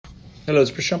Hello, it's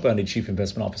Prashant Pandey, Chief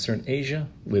Investment Officer in Asia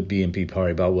with BNP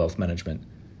Paribas Wealth Management.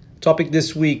 Topic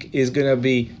this week is going to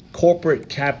be corporate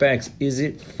CapEx. Is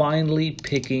it finally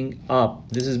picking up?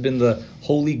 This has been the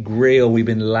holy grail we've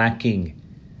been lacking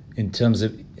in terms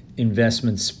of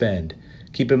investment spend.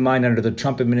 Keep in mind, under the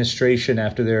Trump administration,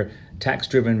 after their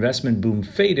tax-driven investment boom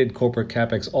faded, corporate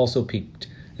CapEx also peaked.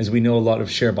 As we know, a lot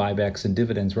of share buybacks and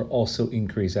dividends were also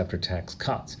increased after tax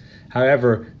cuts.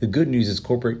 However, the good news is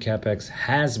corporate CapEx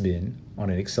has been on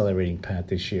an accelerating path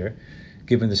this year,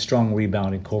 given the strong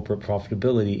rebound in corporate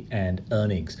profitability and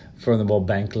earnings. Furthermore,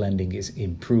 bank lending is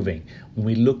improving. When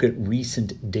we look at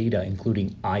recent data,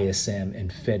 including ISM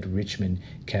and Fed Richmond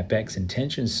CapEx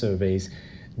intention surveys,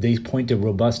 they point to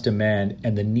robust demand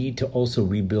and the need to also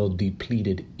rebuild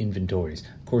depleted inventories.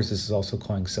 Of course, this is also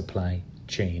causing supply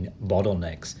chain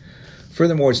bottlenecks.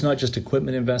 Furthermore, it's not just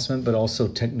equipment investment, but also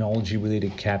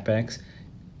technology-related CapEx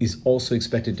is also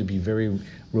expected to be very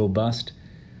robust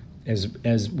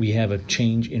as we have a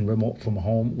change in remote from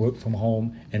home, work from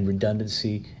home, and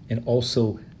redundancy, and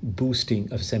also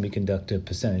boosting of semiconductor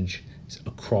percentage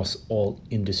across all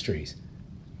industries.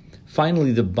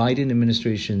 Finally, the Biden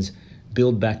administration's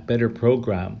Build Back Better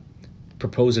program,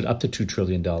 proposed at up to $2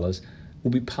 trillion,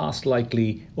 will be passed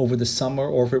likely over the summer,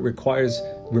 or if it requires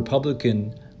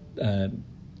Republican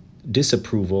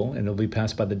disapproval, and it'll be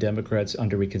passed by the Democrats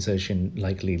under reconsideration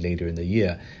likely later in the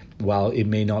year. While it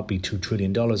may not be $2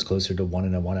 trillion, closer to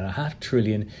 $1.5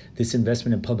 trillion, this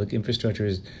investment in public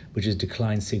infrastructure, which has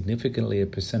declined significantly a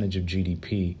percentage of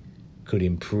GDP, could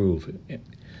improve.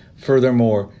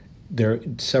 Furthermore, there are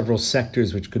several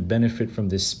sectors which could benefit from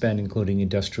this spend, including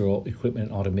industrial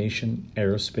equipment automation,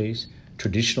 aerospace,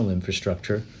 traditional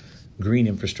infrastructure, green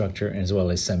infrastructure, as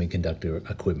well as semiconductor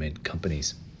equipment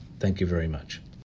companies. Thank you very much.